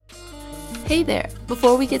Hey there!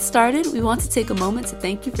 Before we get started, we want to take a moment to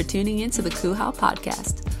thank you for tuning in to the Kuhau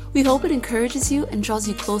podcast. We hope it encourages you and draws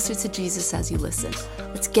you closer to Jesus as you listen.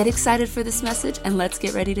 Let's get excited for this message and let's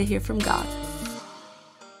get ready to hear from God.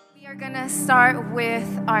 We are going to start with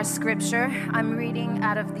our scripture. I'm reading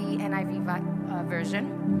out of the NIV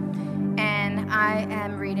version, and I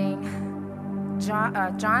am reading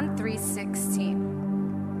John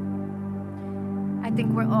 3:16. I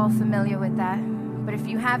think we're all familiar with that. But if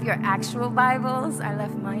you have your actual Bibles, I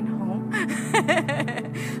left mine home.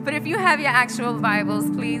 But if you have your actual Bibles,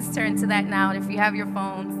 please turn to that now. If you have your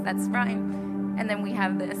phones, that's fine. And then we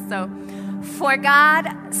have this. So, for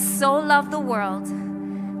God so loved the world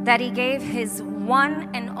that he gave his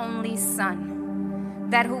one and only Son,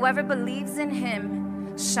 that whoever believes in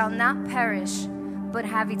him shall not perish, but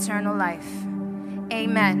have eternal life.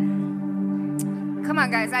 Amen. Come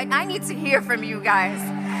on, guys. I need to hear from you guys.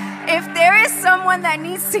 If there is someone that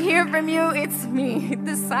needs to hear from you, it's me.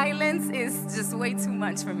 The silence is just way too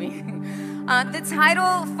much for me. The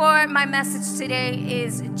title for my message today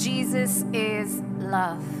is Jesus is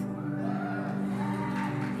Love.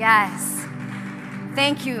 Yes.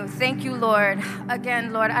 Thank you, Lord.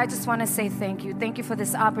 Again, Lord, I just want to say thank you. Thank you for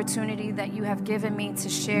this opportunity that you have given me to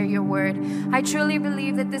share your word. I truly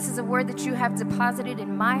believe that this is a word that you have deposited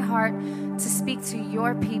in my heart to speak to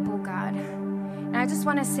your people, God. And I just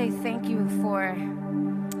want to say thank you for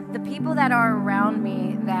the people that are around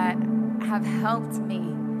me that have helped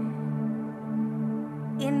me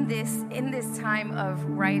in this time of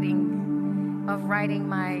writing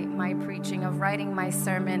my preaching, of writing my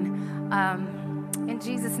sermon. In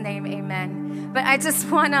Jesus' name, amen. But I just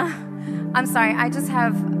wanna, I'm sorry, I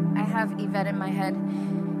have Yvette in my head.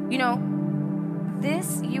 You know,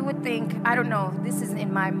 this, you would think, I don't know, this is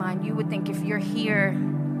in my mind, you would think if you're here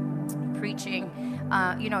preaching,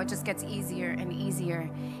 it just gets easier and easier.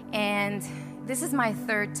 And this is my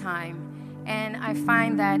third time, and I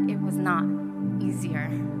find that it was not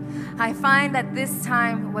easier. I find that this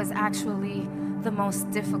time was actually the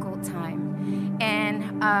most difficult time. And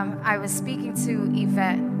I was speaking to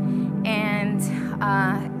Yvette, and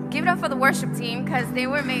give it up for the worship team because they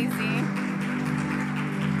were amazing.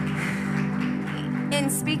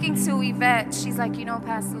 In speaking to Yvette, she's like,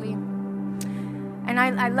 Pastor Lee, and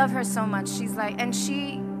I love her so much. She's like, and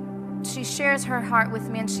she shares her heart with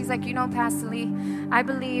me, and she's like, Pastor Lee, I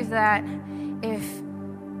believe that if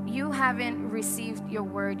you haven't received your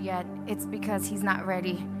word yet, it's because he's not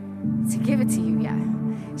ready to give it to you yet.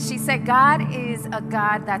 She said, God is a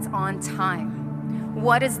God that's on time.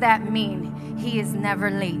 What does that mean? He is never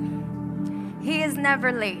late. He is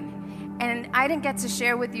never late. And I didn't get to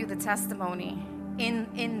share with you the testimony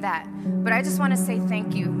in that, but I just want to say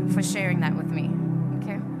thank you for sharing that with me.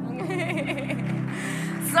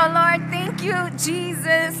 So, Lord, thank you,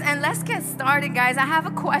 Jesus. And let's get started, guys. I have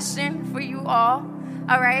a question for you all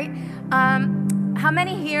right? How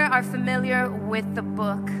many here are familiar with the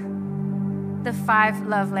book, The 5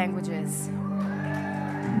 Love Languages,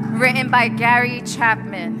 written by Gary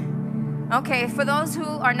Chapman? Okay, for those who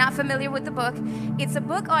are not familiar with the book, it's a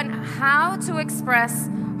book on how to express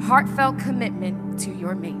heartfelt commitment to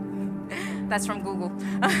your mate. That's from Google.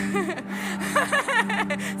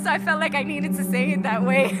 So I felt like I needed to say it that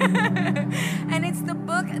way. And it's the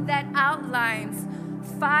book that outlines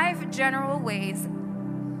 5 general ways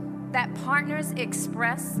that partners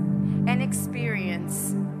express and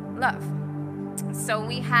experience love. So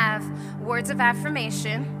we have words of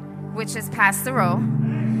affirmation, which is Pastor O.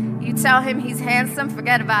 You tell him he's handsome,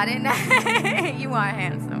 forget about it. You are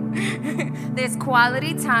handsome. There's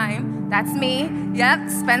quality time. That's me. Yep,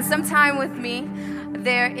 spend some time with me.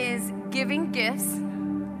 There is giving gifts.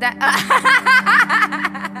 That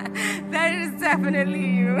is definitely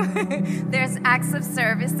you. There's acts of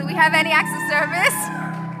service. Do we have any acts of service?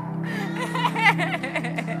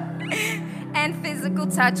 And physical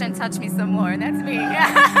touch, and touch me some more. That's me.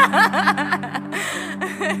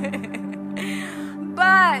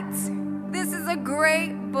 But this is a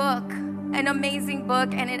great book, an amazing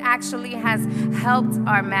book, and it actually has helped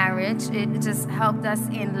our marriage. It just helped us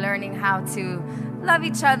in learning how to love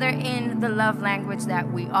each other in the love language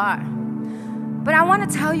that we are. But I want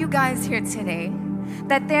to tell you guys here today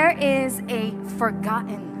that there is a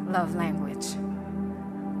forgotten love language.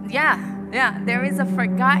 Yeah, there is a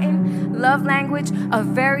forgotten love language, a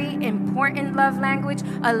very important love language,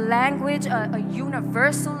 a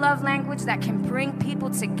universal love language that can bring people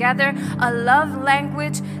together, a love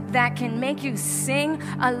language that can make you sing,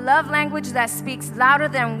 a love language that speaks louder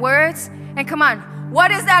than words. And come on,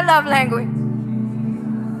 what is that love language?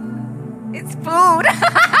 It's food.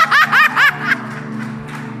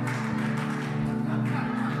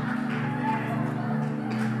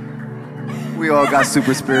 We all got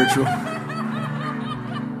super spiritual. I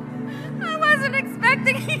wasn't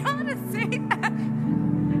expecting y'all to say that.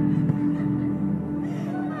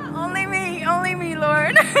 Only me,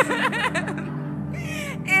 Lord.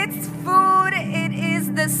 It's food. It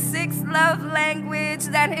is the sixth love language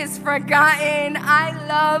that is forgotten. I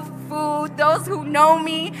love food. Those who know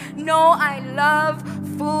me know I love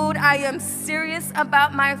food. I am serious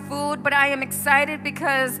about my food, but I am excited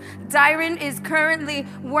because Dyron is currently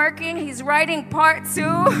working. He's writing part 2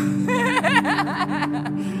 of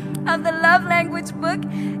the love language book,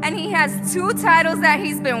 and he has 2 titles that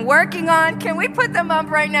he's been working on. Can we put them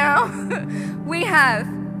up right now? We have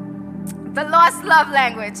The Lost Love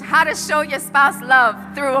Language, How to Show Your Spouse Love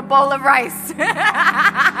Through a Bowl of Rice by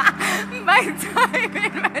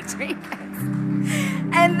Dyron Rodriguez.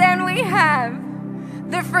 And then we have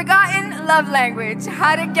The Forgotten Love Language,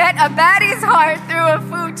 How to Get a Baddie's Heart Through a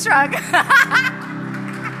Food Truck.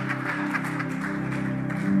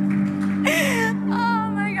 Oh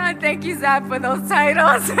my God, thank you, Zap, for those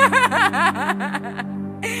titles.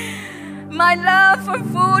 My love for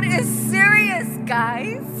food is serious,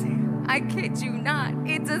 guys. I kid you not.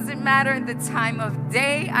 It doesn't matter the time of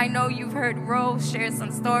day. I know you've heard Rose share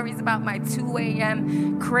some stories about my 2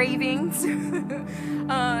 a.m. cravings.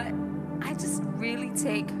 I just really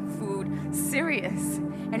take food serious.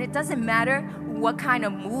 And it doesn't matter what kind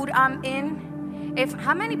of mood I'm in.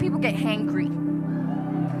 How many people get hangry?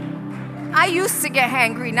 I used to get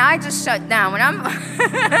hangry. Now I just shut down.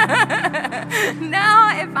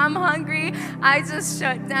 Now if I'm hungry, I just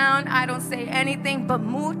shut down. I don't say anything. But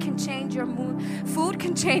mood can change your mood. Food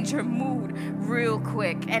can change your mood real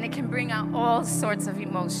quick. And it can bring out all sorts of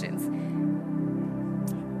emotions.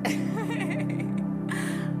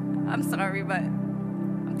 I'm sorry, but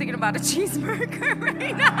I'm thinking about a cheeseburger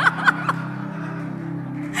right now.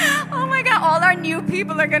 Oh my God, all our new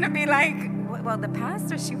people are going to be like, well, the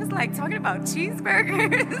pastor, she was like talking about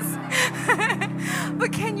cheeseburgers.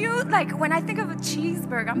 But can you, like, when I think of a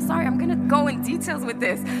cheeseburger, I'm sorry, I'm going to go in details with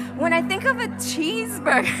this. When I think of a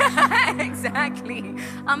cheeseburger, exactly,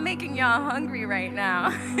 I'm making y'all hungry right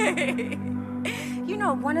now. You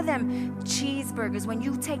know, one of them cheeseburgers, when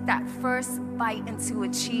you take that first bite into a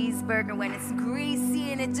cheeseburger, when it's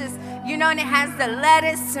greasy and it just, you know, and it has the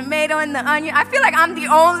lettuce, tomato, and the onion. I feel like I'm the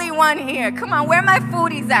only one here. Come on, where my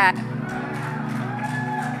foodies at?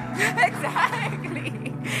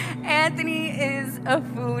 Exactly. Anthony is a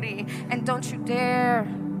foodie. And don't you dare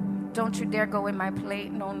go in my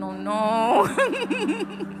plate. No.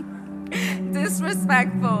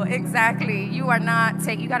 Disrespectful. Exactly. You are not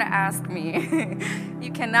you gotta ask me.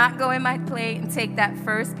 You cannot go in my plate and take that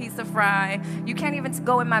first piece of fry. You can't even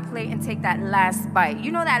go in my plate and take that last bite.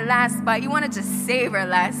 You know that last bite, you want to just savor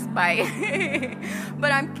last bite.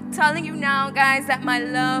 But I'm telling you now, guys, that my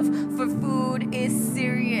love for food is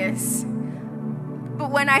serious.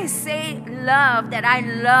 But when I say love, that I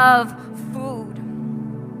love food,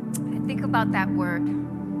 I think about that word.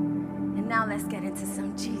 And now let's get into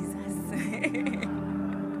some Jesus.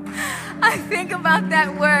 I think about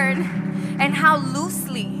that word and how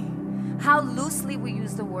loosely we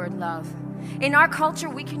use the word love. In our culture,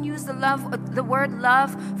 we can use the word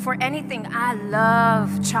love for anything. I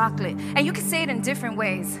love chocolate. And you can say it in different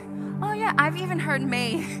ways. Oh yeah, I've even heard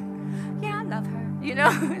May. Yeah, I love her. You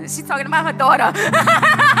know, she's talking about her daughter.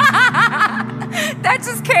 That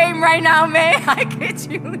just came right now, May. I kid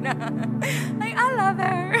you not. Like, I love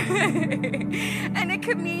her. And it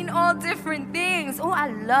could mean all different things. Oh,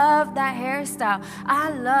 I love that hairstyle.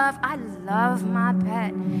 I love my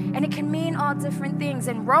pet. And it can mean all different things.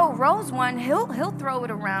 And Rose one, he'll throw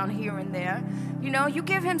it around here and there. You know, you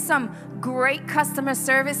give him some great customer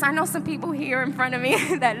service. I know some people here in front of me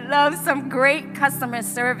that love some great customer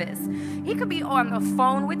service. He could be on the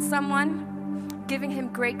phone with someone, giving him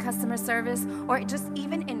great customer service, or just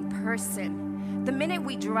even in person. The minute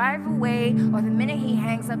we drive away or the minute he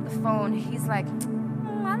hangs up the phone, he's like,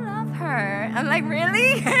 I love her. I'm like,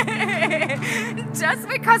 really? Just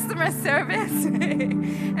with customer service?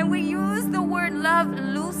 And we use the word love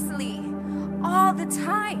loosely all the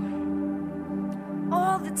time.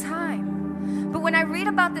 All the time. But when I read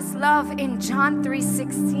about this love in John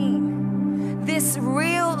 3:16, this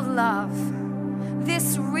real love,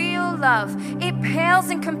 it pales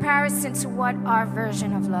in comparison to what our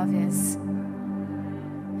version of love is.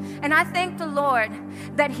 And I thank the Lord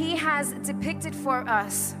that He has depicted for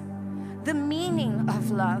us the meaning of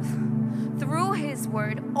love through His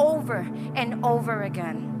word over and over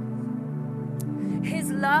again. His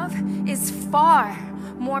love is far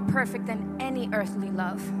more perfect than any earthly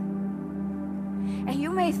love. And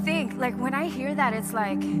you may think, like, when I hear that, it's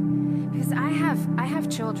like, because I have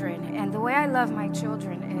children, and the way I love my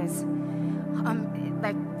children is,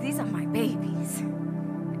 like, these are my babies.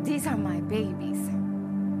 These are my babies.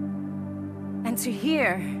 And to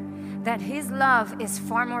hear that his love is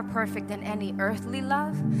far more perfect than any earthly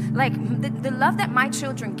love, like, the love that my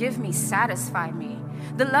children give me satisfy me.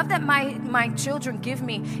 The love that my children give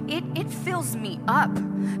me, it fills me up.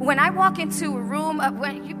 When I walk into a room,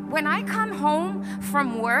 when I come home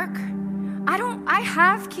from work, I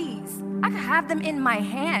have keys. I can have them in my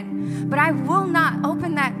hand, but I will not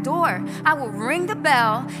open that door. I will ring the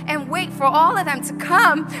bell and wait for all of them to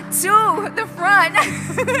come to the front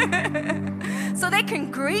so they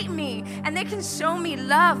can greet me and they can show me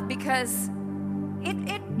love, because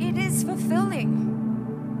it is fulfilling.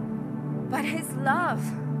 But his love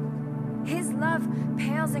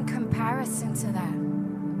pales in comparison to that.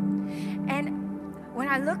 And when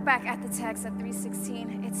I look back at the text at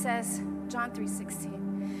 3:16, it says, John 3:16,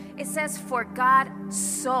 it says, for God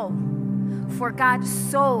so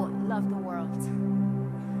loved the world.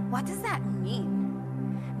 What does that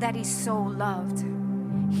mean? That he so loved.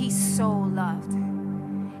 He's so loved.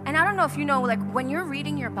 And I don't know if you know, like, when you're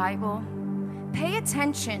reading your Bible, pay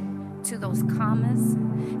attention to those commas.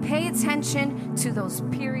 Pay attention to those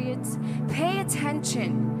periods. Pay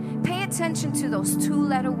attention to those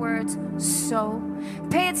 2-letter words, so.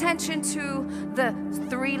 Pay attention to the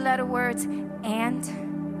 3-letter words, and.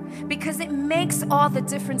 Because it makes all the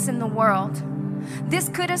difference in the world. This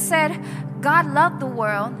could have said, God loved the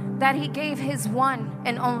world, that he gave his one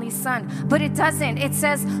and only son. But it doesn't. It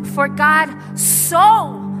says, for God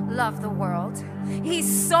so loved the world. He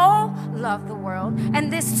so loved the world.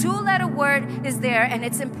 And this 2-letter word is there, and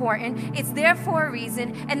it's important. It's there for a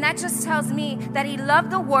reason. And that just tells me that he loved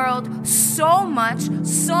the world so much,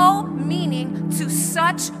 so meaning to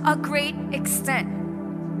such a great extent.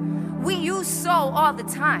 We use so all the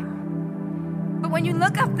time. But when you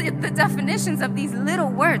look up the definitions of these little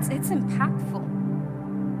words, it's impactful.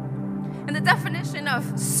 And the definition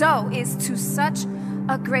of so is to such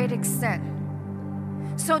a great extent.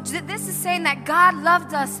 So this is saying that God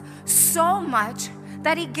loved us so much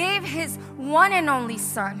that he gave his one and only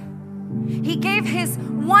son. He gave his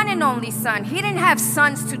one and only son. He didn't have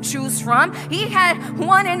sons to choose from. He had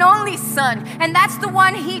one and only son. And that's the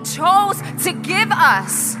one he chose to give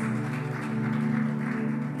us.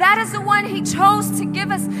 That is the one he chose to give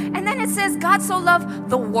us. And then it says, God so loved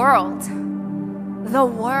the world. The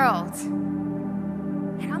world.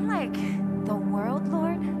 And I'm like, the world,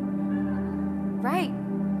 Lord? Right.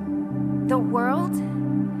 The world?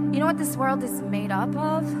 You know what this world is made up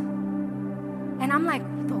of? And I'm like,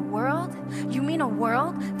 the world? You mean a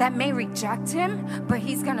world that may reject him, but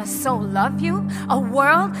he's gonna so love you? A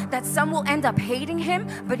world that some will end up hating him,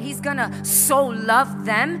 but he's gonna so love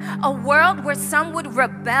them? A world where some would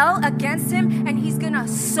rebel against him, and he's gonna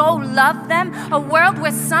so love them? A world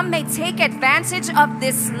where some may take advantage of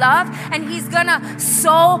this love, and he's gonna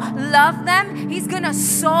so love them? He's gonna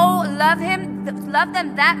so love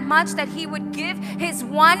them that much that he would give his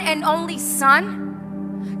one and only son?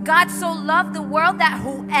 God so loved the world that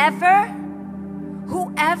whoever,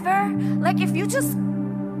 like, if you just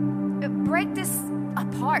break this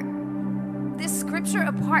apart, this scripture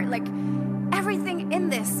apart, like everything in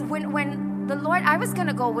this, when the Lord, I was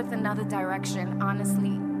gonna go with another direction,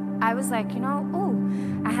 honestly. I was like,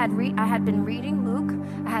 I had been reading Luke.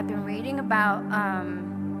 I had been reading about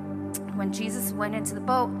when Jesus went into the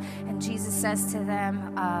boat, and Jesus says to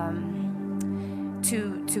them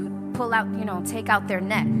to pull out, take out their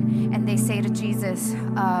net. And they say to Jesus,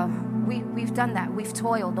 we've done that. We've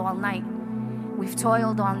toiled all night. We've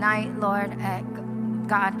toiled all night, Lord,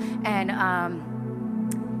 God, and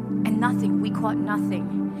nothing. We caught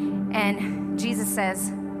nothing. And Jesus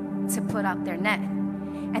says to put out their net.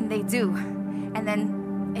 And they do. And then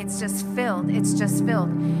it's just filled.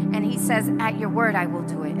 And he says, at your word, I will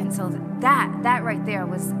do it. And so that right there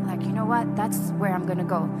was like, you know what? That's where I'm going to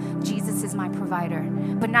go. Jesus is my provider.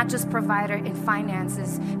 But not just provider in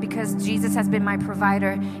finances, because Jesus has been my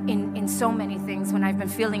provider in so many things. When I've been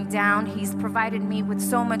feeling down, he's provided me with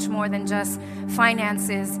so much more than just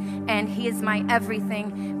finances. And he is my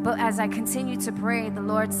everything. But as I continued to pray, the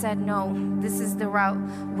Lord said, no, this is the route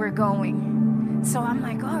we're going. So I'm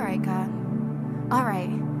like, all right, God. All right,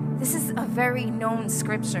 this is a very known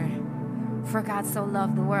scripture, for God so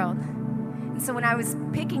loved the world. And so when I was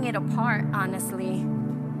picking it apart, honestly,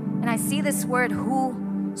 and I see this word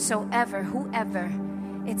whosoever,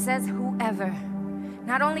 it says whoever.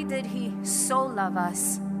 Not only did he so love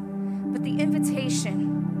us, but the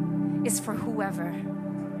invitation is for whoever.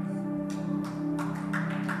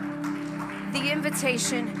 The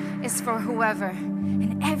invitation is for whoever.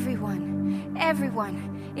 And everyone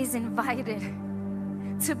is invited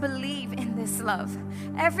to believe in this love.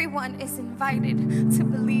 Everyone is invited to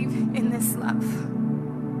believe in this love.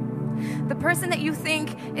 The person that you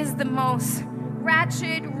think is the most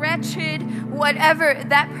wretched, whatever,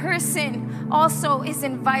 that person also is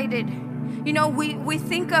invited. You know, we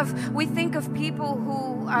think of people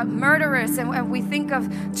who are murderers, and we think of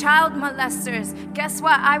child molesters. Guess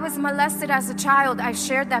what? I was molested as a child. I've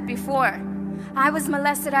shared that before. I was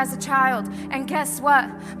molested as a child. And guess what?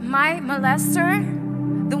 My molester,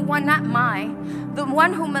 the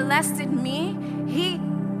one who molested me, he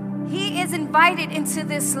is invited into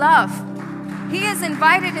this love. He is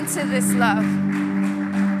invited into this love.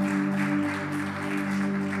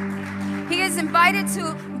 He is invited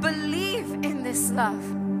to believe in this love.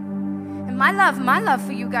 And my love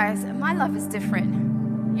for you guys, my love is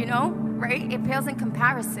different. You know, right? It pales in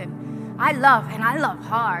comparison. I love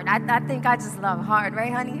hard. I think I just love hard,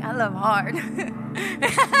 right, honey? I love hard.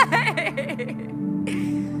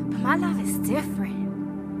 But my love is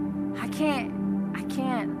different. I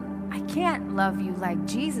can't love you like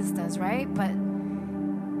Jesus does, right? But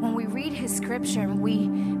when we read his scripture and we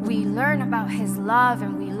learn about his love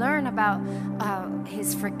and we learn about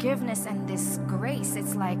his forgiveness and this grace,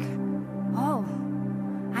 it's like, oh,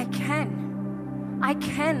 I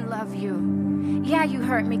can love you. Yeah, you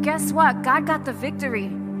hurt me. Guess what? God got the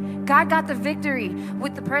victory. God got the victory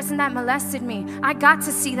with the person that molested me. I got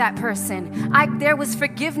to see that person. There was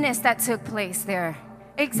forgiveness that took place there.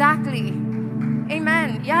 Exactly.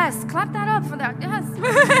 Amen. Yes. Clap that up for that. Yes.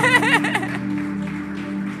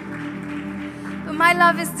 But my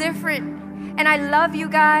love is different. And I love you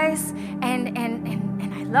guys. And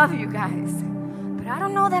I love you guys. But I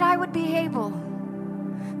don't know that I would be able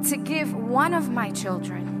to give one of my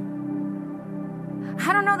children.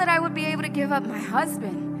 I don't know that I would be able to give up my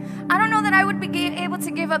husband. I don't know that I would be able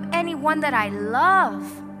to give up anyone that I love.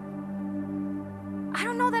 I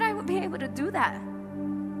don't know that I would be able to do that.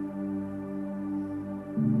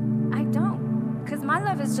 I don't, because my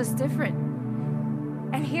love is just different.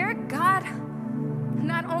 And here God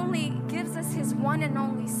not only gives us his one and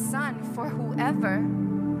only son for whoever,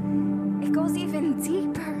 it goes even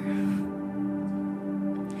deeper.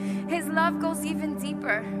 His love goes even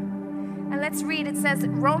deeper. And let's read. It says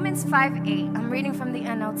Romans 5:8. I'm reading from the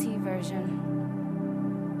NLT version.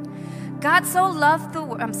 But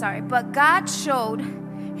God showed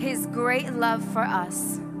his great love for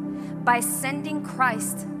us by sending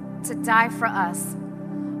Christ to die for us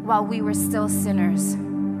while we were still sinners.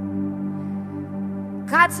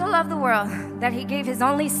 God so loved the world that he gave his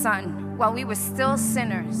only son while we were still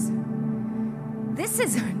sinners. This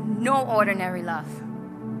is no ordinary love.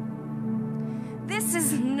 This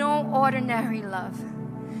is no ordinary love.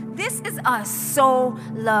 This is a so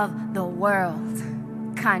love the world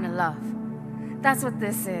kind of love. That's what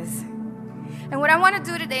this is. And what I want to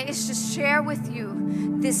do today is just share with you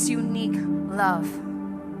this unique love.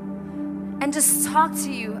 And just talk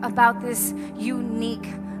to you about this unique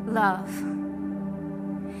love.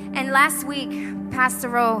 And last week, Pastor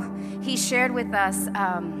Rowe, he shared with us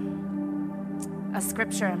a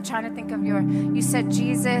scripture. I'm trying to think of you said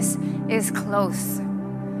Jesus is close.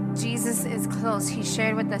 Jesus is close. He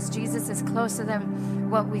shared with us Jesus is closer than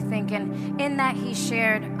what we think. And in that he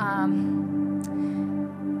shared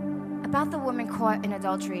about the woman caught in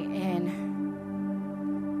adultery in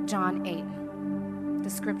John 8. The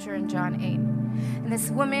scripture in John 8. And this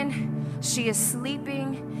woman, she is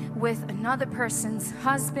sleeping with another person's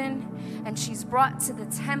husband, and she's brought to the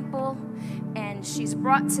temple, and she's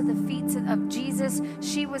brought to the feet of Jesus.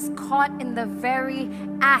 She was caught in the very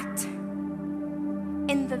act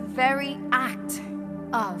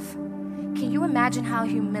of. Can you imagine how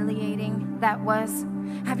humiliating that was?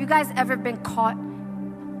 Have you guys ever been caught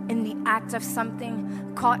in the act of something,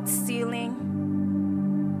 caught stealing?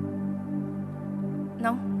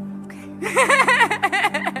 No? Okay.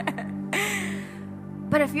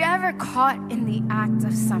 But if you're ever caught in the act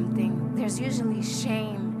of something, there's usually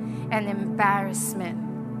shame and embarrassment,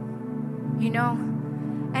 you know?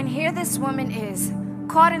 And here this woman is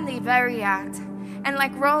caught in the very act. And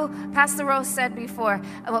like Pastor Rose said before,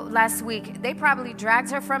 last week, they probably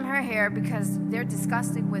dragged her from her hair because they're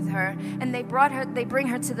disgusted with her. And they bring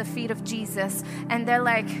her to the feet of Jesus. And they're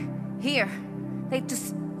like, here. They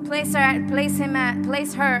just place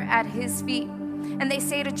her at his feet. And they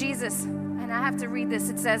say to Jesus, and I have to read this,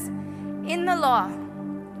 it says, in the law,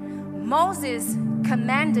 Moses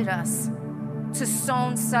commanded us to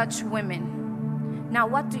stone such women. Now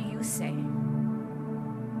what do you say?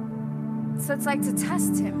 So it's like to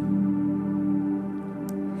test him.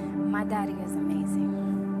 my daddy is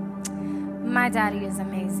amazing. My daddy is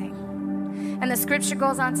amazing. And the scripture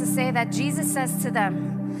goes on to say that Jesus says to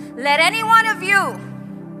them, let any one of you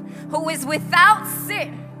who is without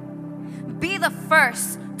sin be the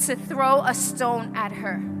first to throw a stone at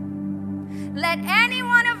her. Let any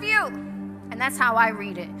one of you, and that's how I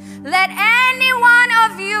read it, let any one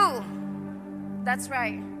of you, that's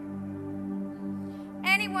right,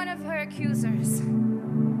 any one of her accusers,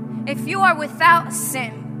 if you are without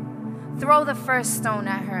sin, throw the first stone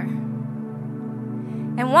at her.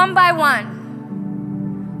 And one by one,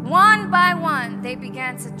 they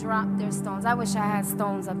began to drop their stones. I wish I had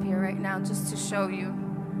stones up here right now just to show you.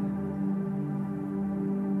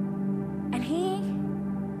 And he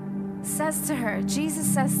says to her, Jesus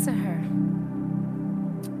says to her,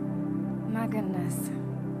 my goodness,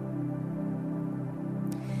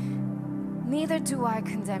 neither do I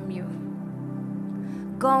condemn you.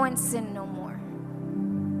 Go and sin no more.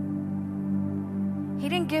 He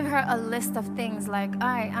didn't give her a list of things like, all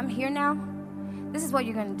right, I'm here now. This is what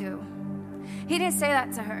you're going to do. He didn't say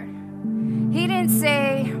that to her. He didn't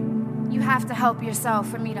say, you have to help yourself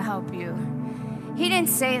for me to help you. He didn't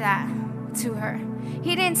say that to her.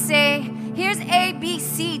 He didn't say, here's A, B,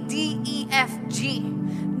 C, D, E, F, G.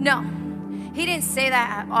 No, he didn't say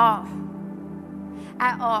that at all.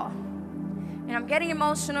 At all. And I'm getting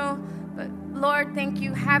emotional, but Lord, thank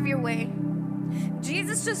you. Have your way.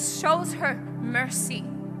 Jesus just shows her mercy.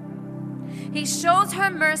 He shows her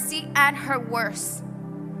mercy at her worst.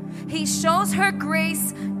 He shows her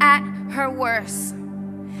grace at her worst.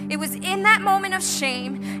 It was in that moment of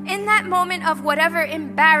shame, in that moment of whatever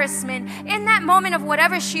embarrassment, in that moment of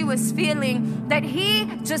whatever she was feeling, that he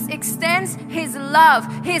just extends his love,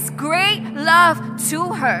 his great love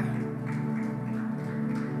to her.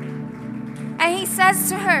 And he says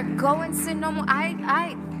to her, go and sin no more.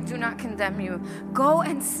 I do not condemn you. Go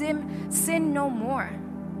and sin no more.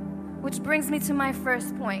 Which brings me to my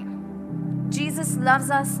first point. Jesus loves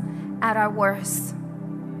us at our worst.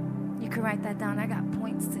 You can write that down. I got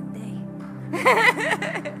points today.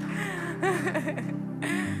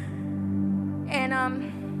 And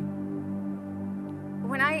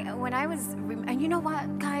when I was, and you know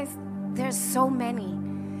what, guys, there's so many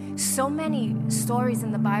stories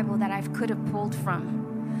in the Bible that I could have pulled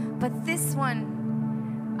from, but this one,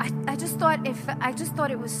 I just thought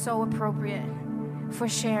it was so appropriate for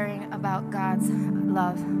sharing about God's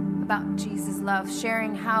love, about Jesus' love,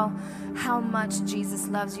 sharing how much Jesus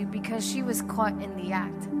loves you, because she was caught in the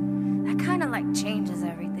act. That kind of like changes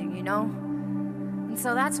everything, you know? And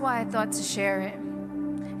so that's why I thought to share it.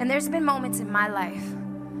 And there's been moments in my life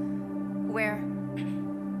where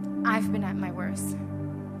I've been at my worst.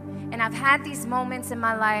 And I've had these moments in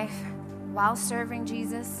my life while serving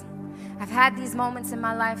Jesus. I've had these moments in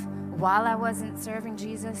my life while I wasn't serving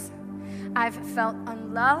Jesus. I've felt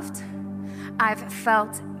unloved. I've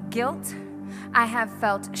felt guilt. I have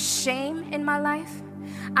felt shame in my life.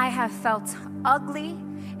 I have felt ugly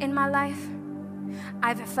in my life.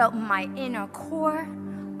 I've felt my inner core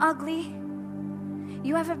ugly.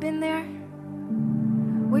 You ever been there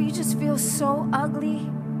where you just feel so ugly?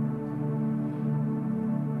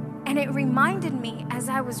 And it reminded me, as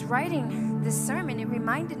I was writing this sermon, it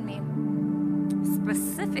reminded me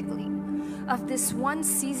specifically of this one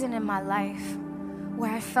season in my life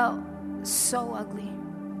where I felt so ugly.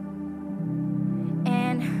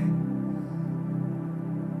 And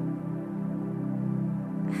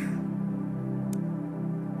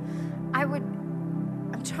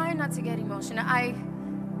I'm trying not to get emotional. I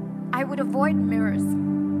would avoid mirrors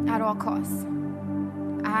at all costs.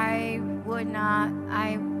 I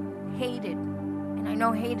hated, and I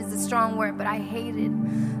know hate is a strong word, but I hated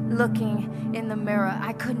looking in the mirror.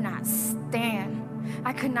 I could not stand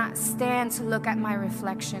to look at my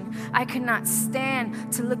reflection. I could not stand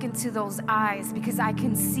to look into those eyes, because I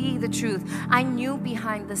can see the truth. I knew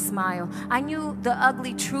behind the smile. I knew the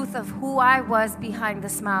ugly truth of who I was behind the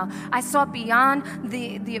smile. I saw beyond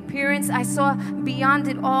the appearance. I saw beyond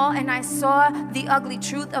it all, and I saw the ugly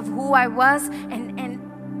truth of who I was, and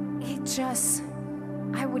it just,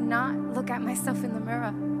 I would not look at myself in the mirror.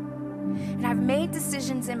 And I've made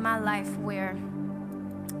decisions in my life where,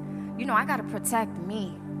 you know, I got to protect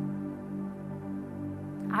me.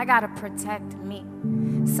 I got to protect me.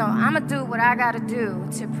 So I'm going to do what I got to do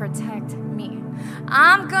to protect me.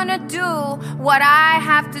 I'm going to do what I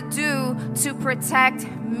have to do to protect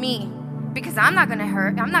me, because I'm not going to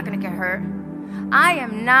hurt. I'm not going to get hurt. I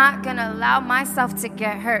am not going to allow myself to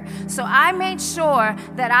get hurt. So I made sure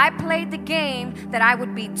that I played the game that I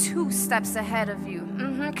would be 2 steps ahead of you.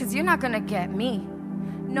 Because you're not going to get me.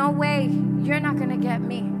 No way. You're not going to get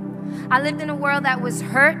me. I lived in a world that was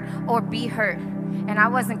hurt or be hurt. And I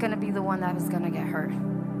wasn't going to be the one that was going to get hurt.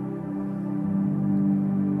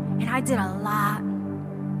 And I did a lot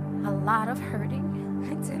of hurting.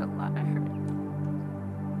 I did a lot of hurting.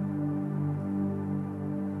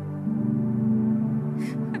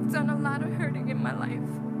 I've done a lot of hurting in my life.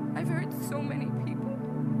 I've hurt so many people.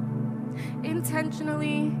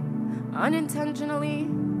 Intentionally, unintentionally.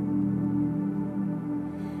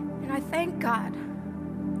 And I thank God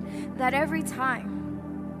that every time,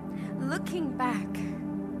 looking back,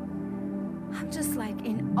 I'm just like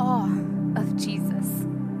in awe of Jesus,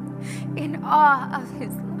 in awe of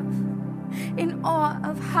his love, in awe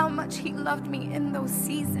of how much he loved me in those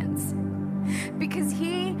seasons, because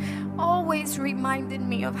he always reminded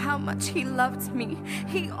me of how much he loved me.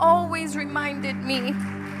 He always reminded me.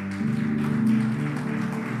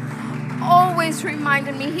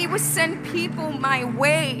 He would send people my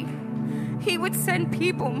way. He would send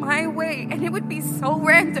people my way, and it would be so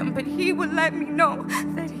random, but he would let me know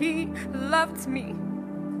that he loved me.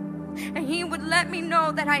 And he would let me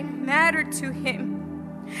know that I mattered to him.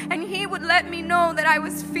 And he would let me know that I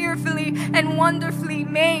was fearfully and wonderfully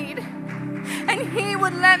made. And he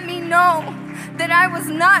would let me know that I was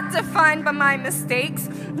not defined by my mistakes.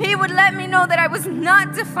 He would let me know that I was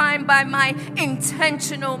not defined by my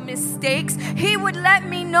intentional mistakes. He would let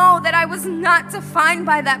me know that I was not defined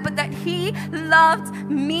by that, but that he loved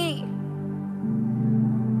me.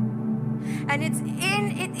 And it's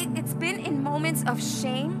been in moments of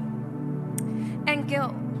shame and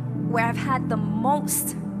guilt where I've had the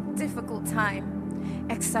most difficult time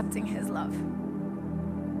accepting his love.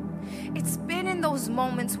 It's been in those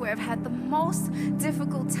moments where I've had the most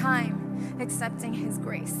difficult time accepting his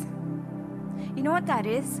grace. You know what that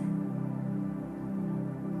is?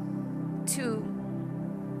 To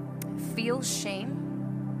feel shame,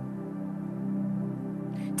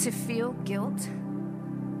 to feel guilt,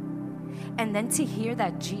 and then to hear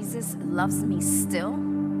that Jesus loves me still.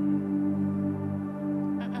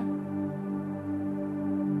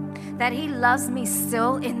 That he loves me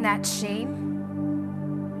still in that shame.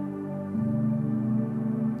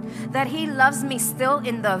 That he loves me still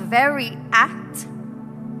in the very act.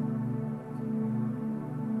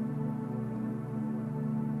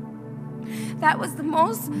 That was the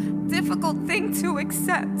most difficult thing to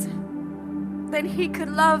accept. That he could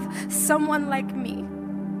love someone like me.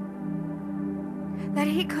 That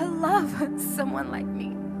he could love someone like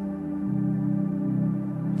me.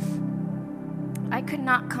 I could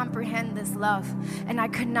not comprehend this love, and I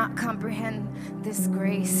could not comprehend this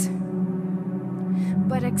grace.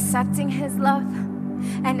 But accepting his love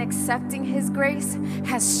and accepting his grace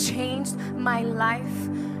has changed my life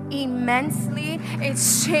immensely.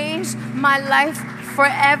 It's changed my life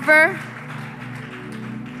forever.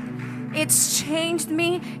 It's changed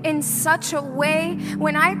me in such a way.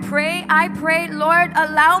 When I pray, Lord,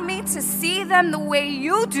 allow me to see them the way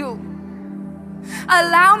you do.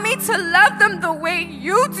 Allow me to love them the way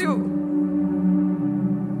you do.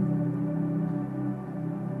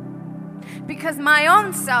 Because my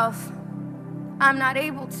own self, I'm not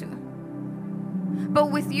able to. But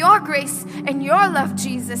with your grace and your love,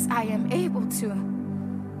 Jesus, I am able to.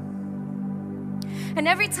 And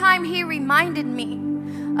every time he reminded me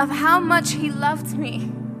of how much he loved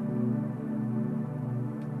me,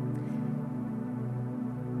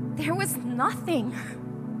 there was nothing.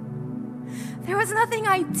 There was nothing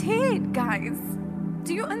I did, guys.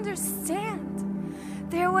 Do you understand?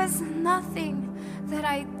 There was nothing that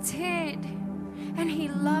I did, and he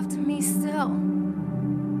loved me still.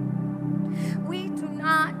 We do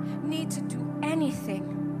not need to do anything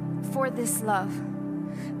for this love.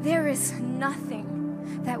 There is nothing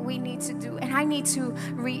that we need to do, and I need to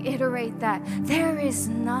reiterate that. There is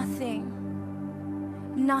nothing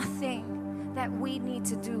that we need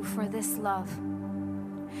to do for this love.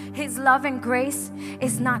 His love and grace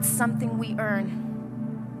is not something we earn.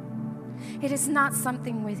 It is not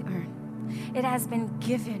something we earn. It has been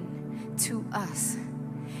given to us.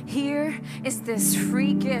 Here is this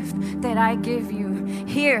free gift that I give you.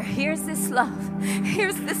 Here's this love.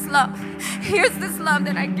 Here's this love. Here's this love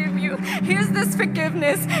that I give you. Here's this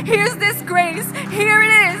forgiveness. Here's this grace. Here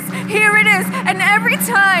it is. Here it is. And every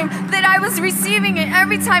time that I was receiving it,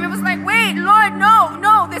 every time it was like, wait, Lord,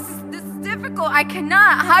 no, this is difficult. I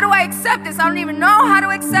cannot. How do I accept this? I don't even know how to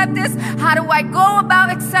accept this. How do I go about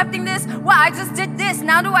accepting this? Well, I just did this.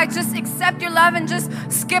 Now do I just accept your love and just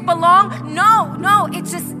skip along? No, it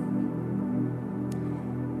just...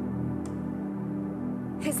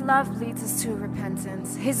 His love leads us to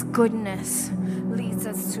repentance. His goodness leads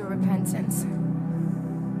us to repentance.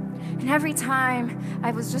 And every time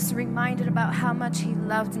I was just reminded about how much he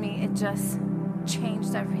loved me, it just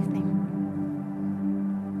changed everything.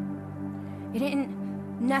 It didn't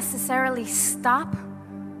necessarily stop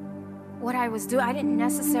what I was doing. I didn't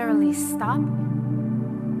necessarily stop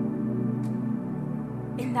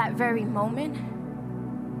in that very moment,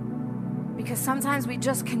 because sometimes we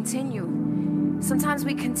just continue. Sometimes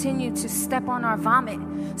we continue to step on our vomit.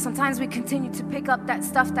 Sometimes we continue to pick up that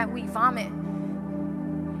stuff that we vomit.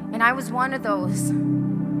 And I was one of those.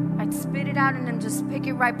 I'd spit it out and then just pick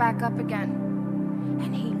it right back up again.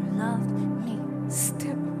 And he loved me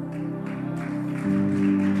still.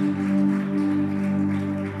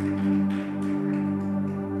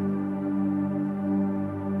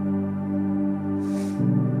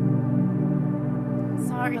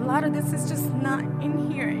 Sorry, a lot of this is just not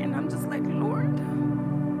in here, and I'm just like, Lord.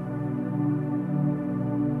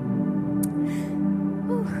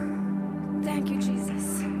 Ooh, thank you,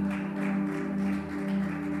 Jesus.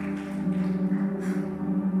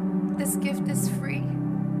 This gift is free.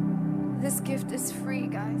 This gift is free,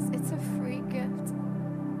 guys. It's a free gift.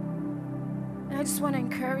 And I just want to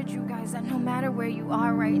encourage you guys that no matter where you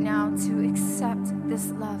are right now, to accept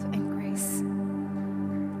this love and grace.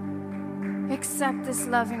 Accept this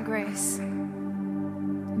love and grace.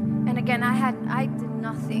 And again, I did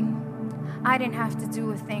nothing. I didn't have to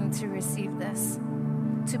do a thing to receive this,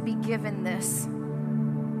 to be given this.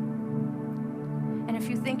 And if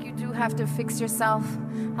you think you do have to fix yourself,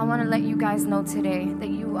 I want to let you guys know today that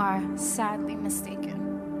you are sadly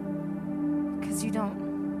mistaken, because you don't.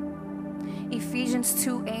 Ephesians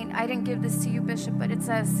 2:8, I didn't give this to you, Bishop, but it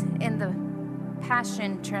says in the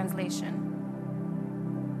Passion Translation,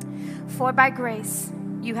 "For by grace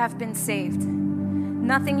you have been saved.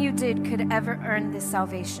 Nothing you did could ever earn this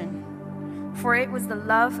salvation, for it was the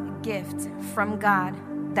love gift from God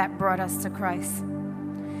that brought us to Christ."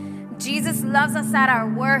 Jesus loves us at our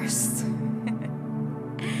worst.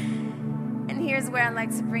 And here's where I'd like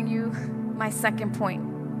to bring you my second point.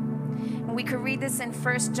 And we could read this in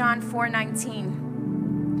 1 John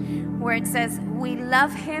 4:19, where it says, "We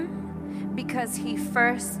love him because he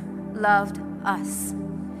first loved us."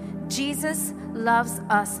 Jesus loves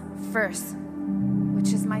us first,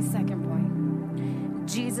 which is my second point.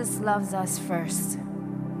 Jesus loves us first.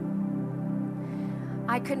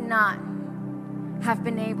 I could not have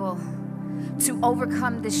been able to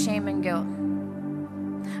overcome this shame and guilt.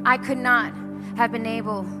 I could not have been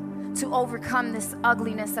able to overcome this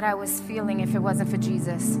ugliness that I was feeling if it wasn't for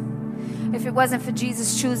Jesus. If it wasn't for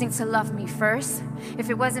Jesus choosing to love me first,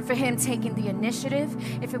 if it wasn't for him taking the initiative,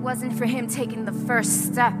 if it wasn't for him taking the first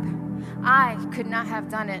step, I could not have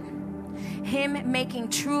done it. Him making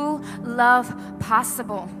true love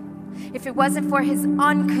possible. If it wasn't for his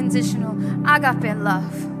unconditional agape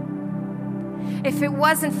love. If it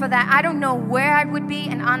wasn't for that, I don't know where I would be,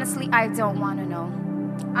 and honestly, I don't want to know.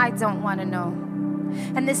 I don't want to know.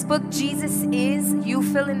 And this book, Jesus Is, you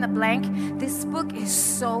fill in the blank, this book is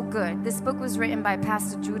so good. This book was written by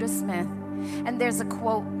Pastor Judah Smith, and there's a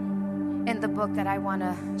quote in the book that I want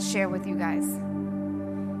to share with you guys.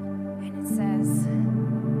 And it says,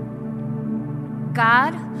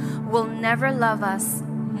 "God will never love us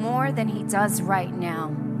more than he does right now.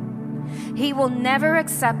 He will never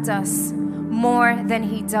accept us more than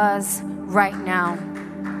he does right now."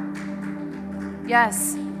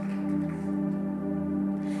 Yes.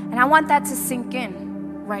 And I want that to sink in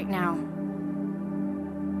right now.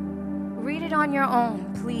 Read it on your own,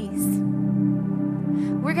 please.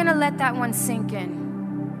 We're going to let that one sink in.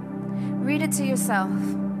 Read it to yourself.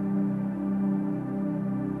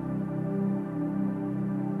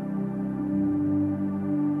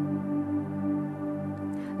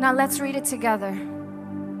 Now let's read it together.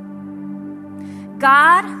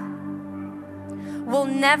 God will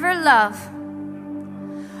never love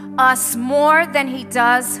us more than he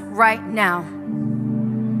does right now.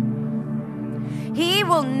 He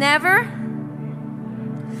will never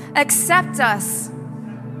accept us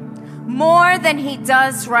more than he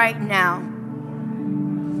does right now.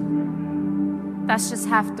 That's just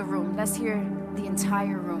half the room. Let's hear the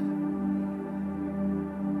entire room.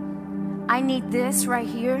 I need this right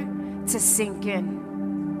here to sink in.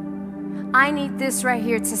 I need this right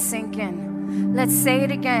here to sink in. Let's say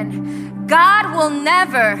it again. God will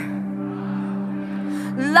never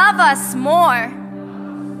love us more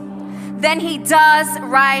than he does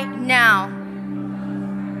right now.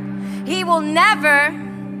 He will never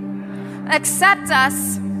accept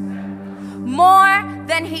us more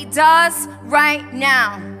than he does right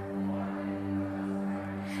now.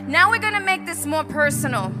 Now we're going to make this more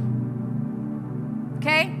personal.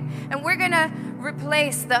 Okay? And we're going to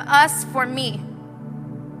replace the us for me.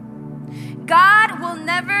 God will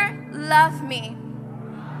never love me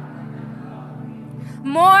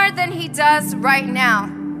more than he does right now.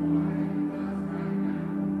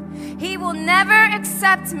 He will never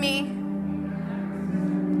accept me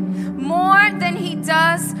more than he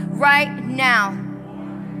does right now.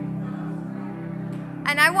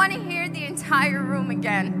 And I want to hear the entire room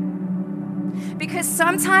again, because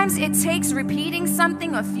sometimes it takes repeating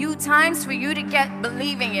something a few times for you to get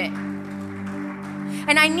believing it.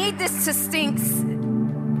 And I need this to sink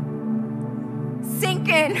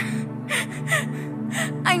in.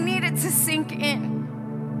 I need it to sink in.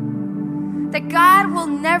 That God will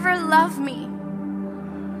never love me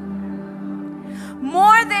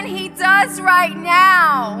more than he does right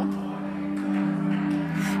now.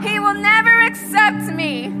 He will never accept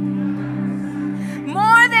me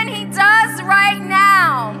more than he does right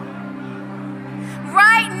now.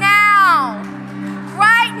 Right now.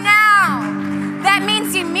 Right now. That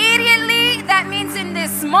means immediately. That means in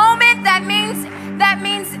this moment. That means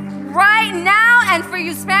right now. And for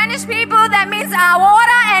you Spanish people, that means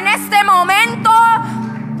ahora, en este momento.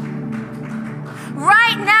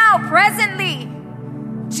 Right now, presently.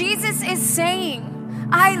 Jesus is saying,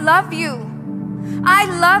 I love you. I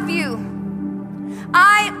love you.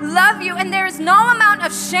 I love you. And there is no amount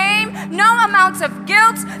of shame, no amount of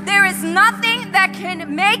guilt. There is nothing that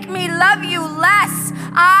can make me love you less.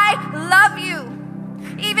 I love you.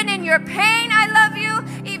 Even in your pain, I love you.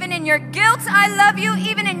 Even in your guilt, I love you.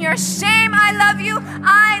 Even in your shame, I love you.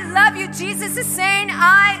 I love you. Jesus is saying,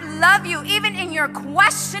 I love you. Even in your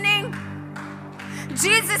questioning,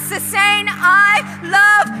 Jesus is saying, I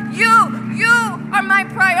love you. You are my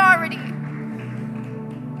priority.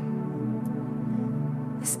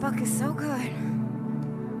 This book is so good.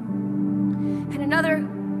 And another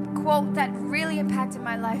quote that really impacted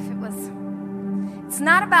my life, it was, it's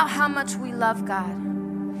not about how much we love God.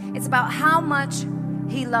 It's about how much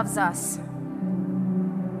he loves us.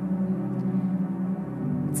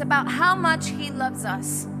 It's about how much he loves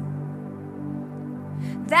us.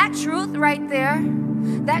 That truth right there,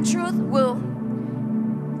 that truth will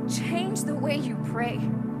change the way you pray.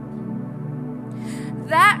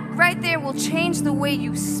 That right there will change the way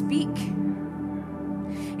you speak.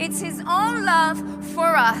 It's his own love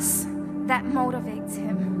for us that motivates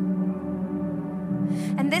him.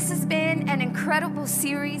 And this has been an incredible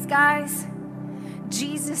series, guys.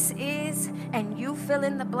 Jesus is, and you fill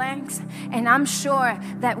in the blanks. And I'm sure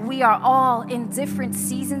that we are all in different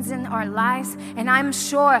seasons in our lives. And I'm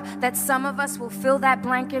sure that some of us will fill that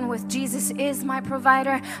blank in with Jesus is my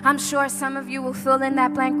provider. I'm sure some of you will fill in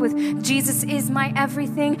that blank with Jesus is my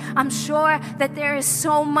everything. I'm sure that there is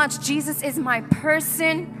so much. Jesus is my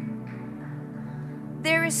person.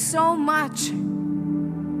 There is so much.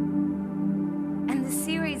 And the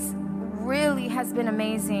series really has been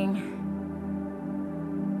amazing.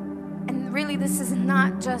 And really, this is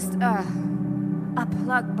not just a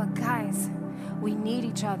plug, but guys, we need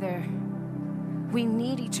each other. We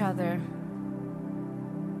need each other.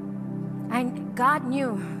 God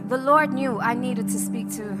knew, the Lord knew I needed to speak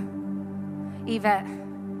to Yvette,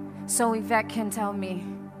 so Yvette can tell me,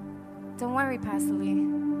 don't worry, Pastor Lee.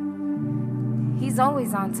 He's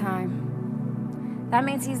always on time. That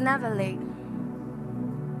means he's never late.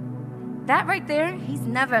 That right there, he's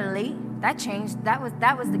never late. That changed. That was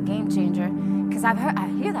the game changer. Because I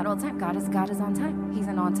hear that all the time. God is on time. He's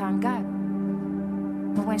an on-time God.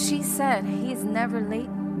 But when she said he is never late,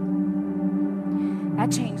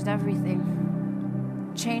 that changed everything.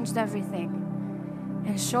 Changed everything.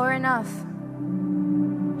 And sure enough,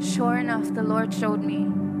 the Lord showed me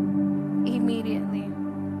immediately.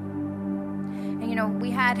 And you know,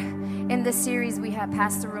 we had in this series, we had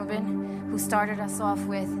Pastor Ruben, who started us off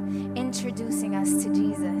with introducing us to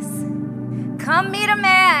Jesus. Come meet a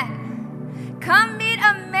man. Come meet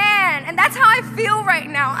a man. And that's how I feel right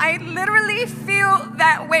now. I literally feel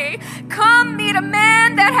that way. Come meet a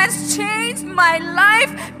man that has changed my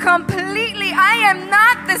life completely. I am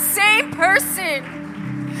not the same person.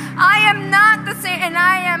 I am not the same, and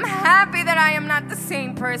I am happy that I am not the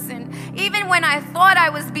same person, even when I thought I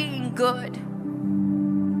was being good.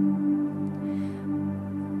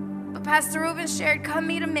 But Pastor Ruben shared, come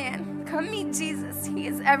meet a man. Come meet Jesus. He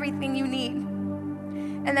is everything you need.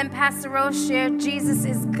 And then Pastor Rose shared, Jesus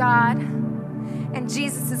is God, and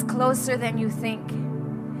Jesus is closer than you think.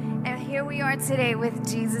 And here we are today with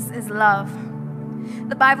Jesus is love.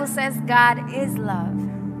 The Bible says God is love.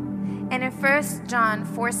 And in 1 John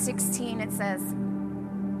 4:16 it says,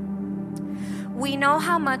 we know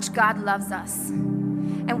how much God loves us,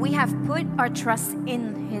 and we have put our trust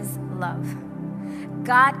in his love.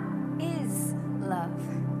 God is love,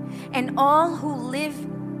 and all who live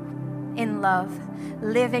in love,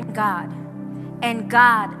 live in God, and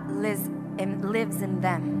God lives in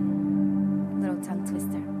them. Little tongue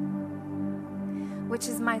twister. Which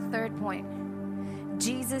is my third point.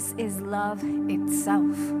 Jesus is love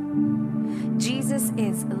itself. Jesus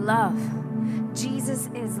is love. Jesus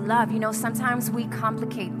is love. You know, sometimes we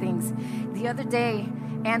complicate things. The other day,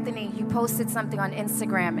 Anthony, you posted something on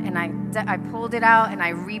Instagram, and I pulled it out and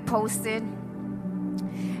I reposted.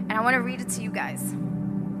 And I want to read it to you guys.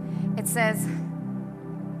 It says,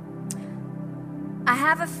 I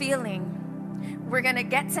have a feeling we're going to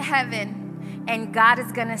get to heaven and God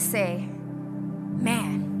is going to say,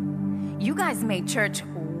 man, you guys made church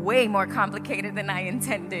way more complicated than I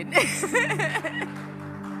intended.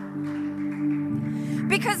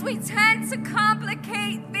 Because we tend to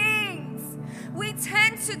complicate things. We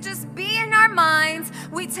tend to just be in our minds.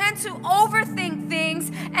 We tend to overthink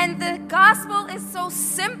things. And the gospel is so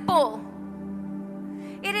simple.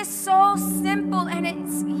 It is so simple, and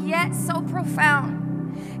it's yet so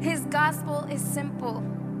profound. His gospel is simple.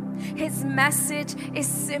 His message is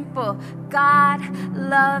simple. God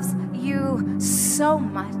loves you so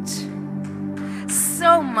much.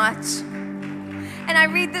 So much. And I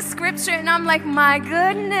read the scripture and I'm like, my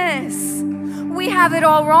goodness, we have it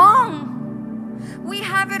all wrong. We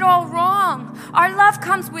have it all wrong. Our love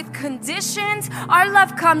comes with conditions. Our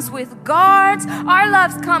love comes with guards. Our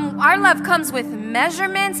love comes with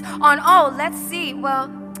measurements on, oh, let's see. Well,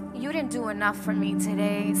 you didn't do enough for me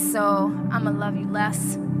today, so I'm going to love you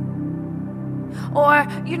less. Or,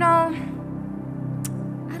 you know,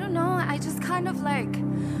 I don't know, I just kind of like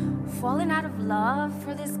fallen out of love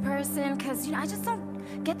for this person because, you know, I just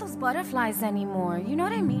don't get those butterflies anymore. You know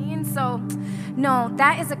what I mean? So, no,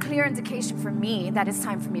 that is a clear indication for me that it's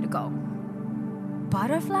time for me to go.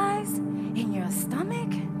 Butterflies in your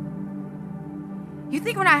stomach? You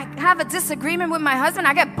think when I have a disagreement with my husband,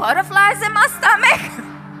 I get butterflies in my stomach?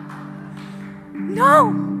 No.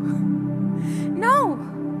 No.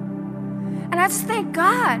 And I just thank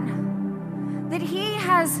God that He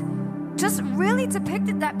has just really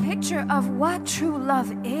depicted that picture of what true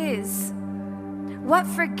love is, what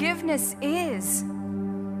forgiveness is.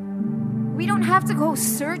 We don't have to go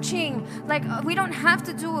searching, like we don't have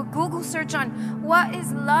to do a Google search on what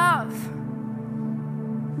is love.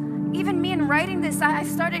 Even me in writing this, I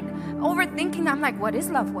started overthinking. I'm like, what is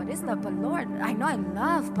love? What is love? But Lord, I know I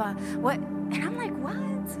love, but what? And I'm like, what?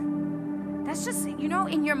 That's just, you know,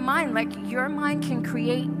 in your mind, like your mind can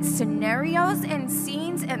create scenarios and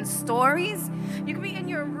scenes and stories. You could be in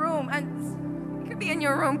your room and you could be in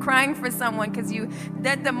your room crying for someone because you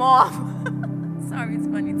dead them off. Sorry, it's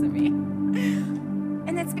funny to me.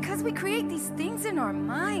 And it's because we create these things in our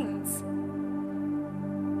minds.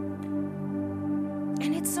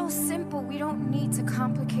 And it's so simple. We don't need to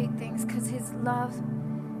complicate things because His love,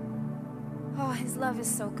 oh, His love is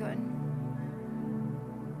so good.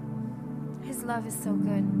 His love is so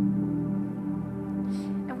good.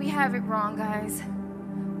 And we have it wrong, guys.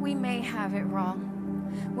 We may have it wrong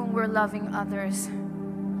when we're loving others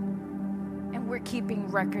and we're keeping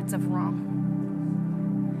records of wrong.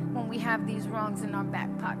 When we have these wrongs in our back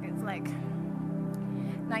pockets, like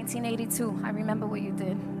 1982, I remember what you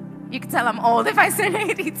did. You can tell I'm old if I said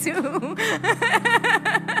 82.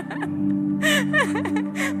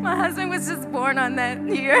 My husband was just born on that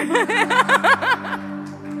year.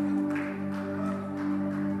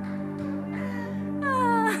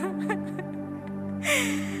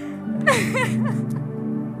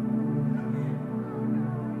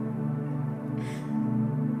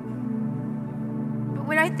 But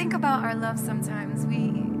when I think about our love sometimes,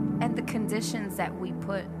 and the conditions that we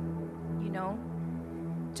put, you know,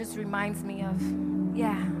 just reminds me of,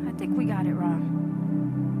 yeah, I think we got it wrong.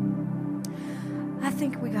 I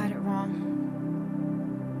think we got it wrong.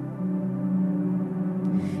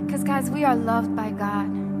 Because, guys, we are loved by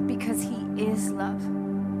God because He is love.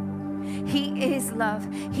 He is love.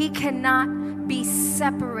 He cannot be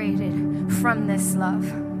separated from this love.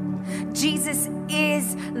 Jesus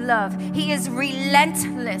is love. He is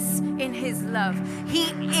relentless in His love.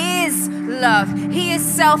 He is love. He is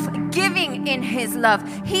self-giving in His love.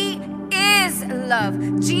 He is love.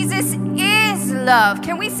 Jesus is love.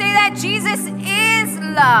 Can we say that? Jesus is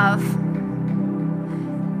love.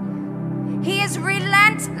 He is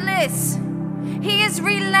relentless. He is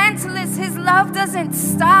relentless. His love doesn't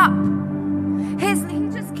stop. He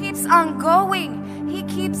just keeps on going. He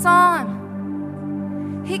keeps on.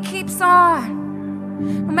 He keeps on.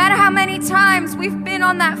 No matter how many times we've been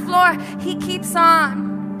on that floor, He keeps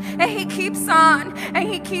on. And he keeps on, and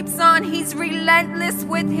he keeps on. He's relentless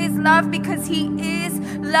with his love because he is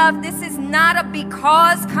love. This is not a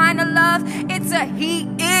because kind of love. It's a he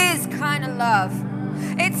is kind of love.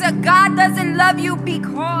 It's a God doesn't love you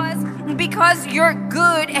because you're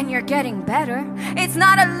good and you're getting better. It's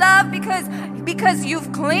not a love because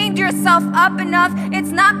you've cleaned yourself up enough.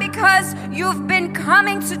 It's not because you've been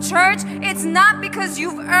coming to church. It's not because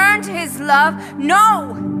you've earned his love.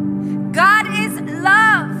 No, God is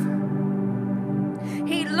love.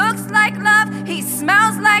 He looks like love. He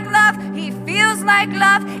smells like love. He feels like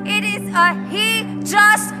love. It is he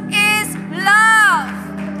just is love.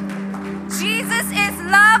 Jesus is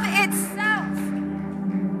love itself.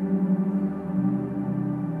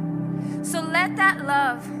 So let that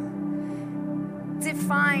love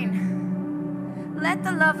define. Let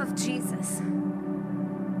the love of Jesus.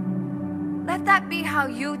 Let that be how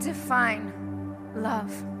you define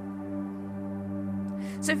love.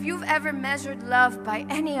 So if you've ever measured love by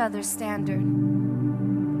any other standard,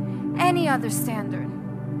 I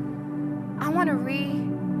want to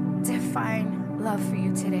redefine love for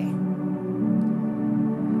you today.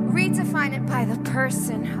 Redefine it by the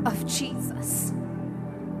person of Jesus.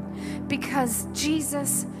 Because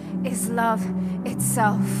Jesus is love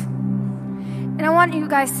itself. And I want you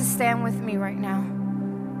guys to stand with me right now.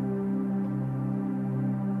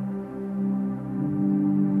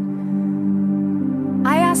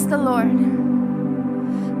 I ask the Lord,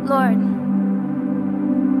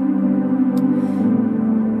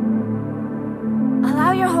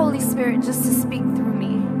 allow your Holy Spirit just to speak through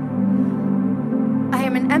me. I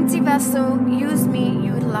am an empty vessel. Use me,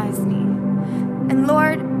 utilize me. And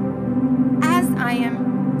Lord, as I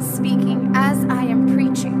am speaking, as I am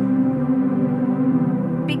preaching,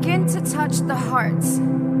 begin to touch the hearts.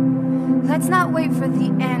 Let's not wait for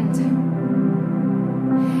the end.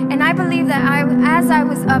 And I believe that as I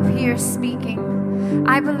was up here speaking,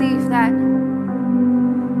 I believe that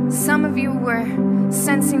some of you were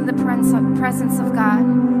sensing the presence of God.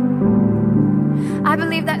 I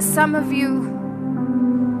believe that some of you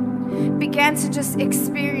began to just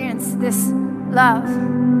experience this love,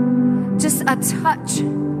 just a touch.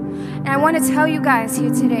 And I want to tell you guys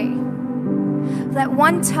here today that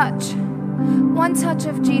one touch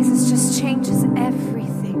of Jesus just changes everything.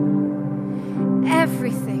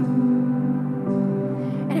 Everything.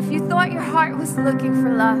 And if you thought your heart was looking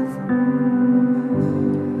for love,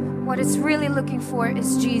 what it's really looking for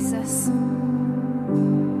is Jesus.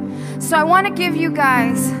 So I want to give you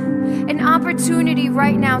guys an opportunity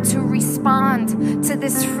right now to respond to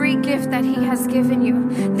this free gift that he has given you.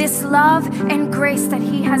 This love and grace that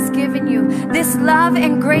he has given you. This love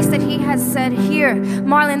and grace that he has said, here,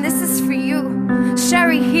 Marlon, this is for you.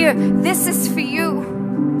 Sherry, here, this is for you.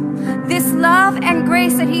 This love and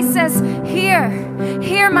grace that he says, here,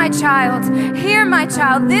 my child, here, my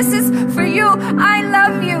child, this is for you. I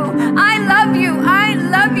love you, I love you, I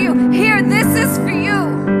love you. Here, this is for you.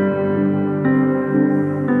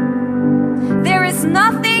 There is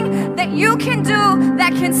nothing that you can do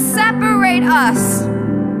that can separate us.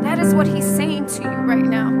 That is what he's saying to you right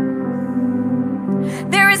now.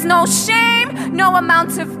 There is no shame, no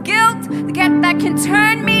amount of guilt that can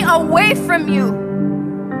turn me away from you.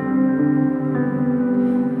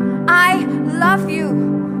 I love you.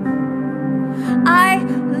 I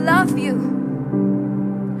love you.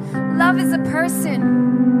 Love is a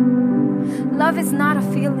person. Love is not a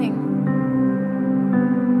feeling.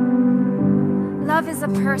 Love is a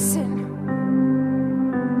person.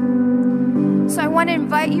 So I want to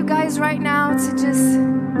invite you guys right now to just,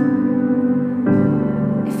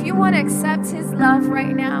 if you want to accept his love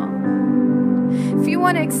right now, if you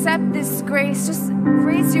want to accept this grace, just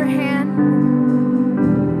raise your hand.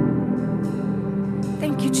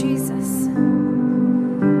 Thank you, Jesus.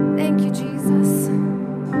 Thank you, Jesus.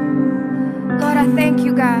 Lord, I thank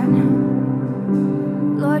you, God.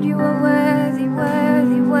 Lord, you are worthy,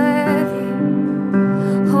 worthy, worthy.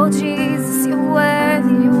 Oh, Jesus, you're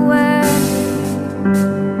worthy, you're worthy.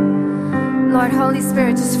 Lord, Holy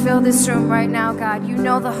Spirit, just fill this room right now, God. You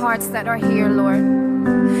know the hearts that are here, Lord.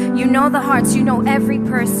 You know the hearts. You know every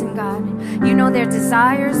person, God. You know their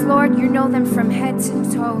desires, Lord. You know them from head to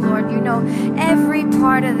toe, Lord. You know every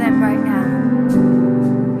part of them right now.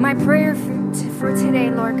 My prayer for today,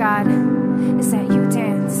 Lord God, is that you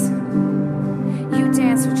dance. You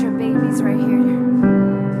dance with your babies right here.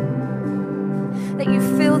 That you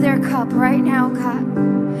fill their cup right now, God.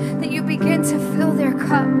 That you begin to fill their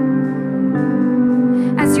cup.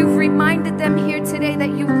 As you've reminded them here today that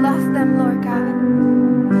you love them, Lord God.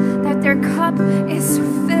 That their cup is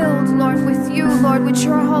filled. filled, Lord, with you, Lord, with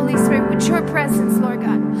your Holy Spirit, with your presence, Lord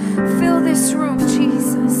God. Fill this room,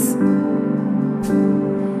 Jesus.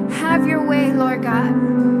 Have your way, Lord God.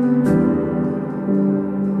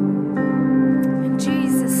 In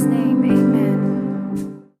Jesus' name,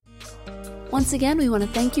 amen. Once again, we want to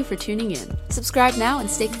thank you for tuning in. Subscribe now and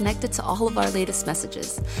stay connected to all of our latest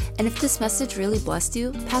messages. And if this message really blessed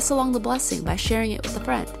you, pass along the blessing by sharing it with a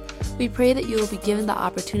friend. We pray that you will be given the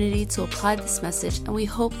opportunity to apply this message, and we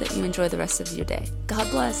hope that you enjoy the rest of your day. God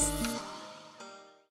bless.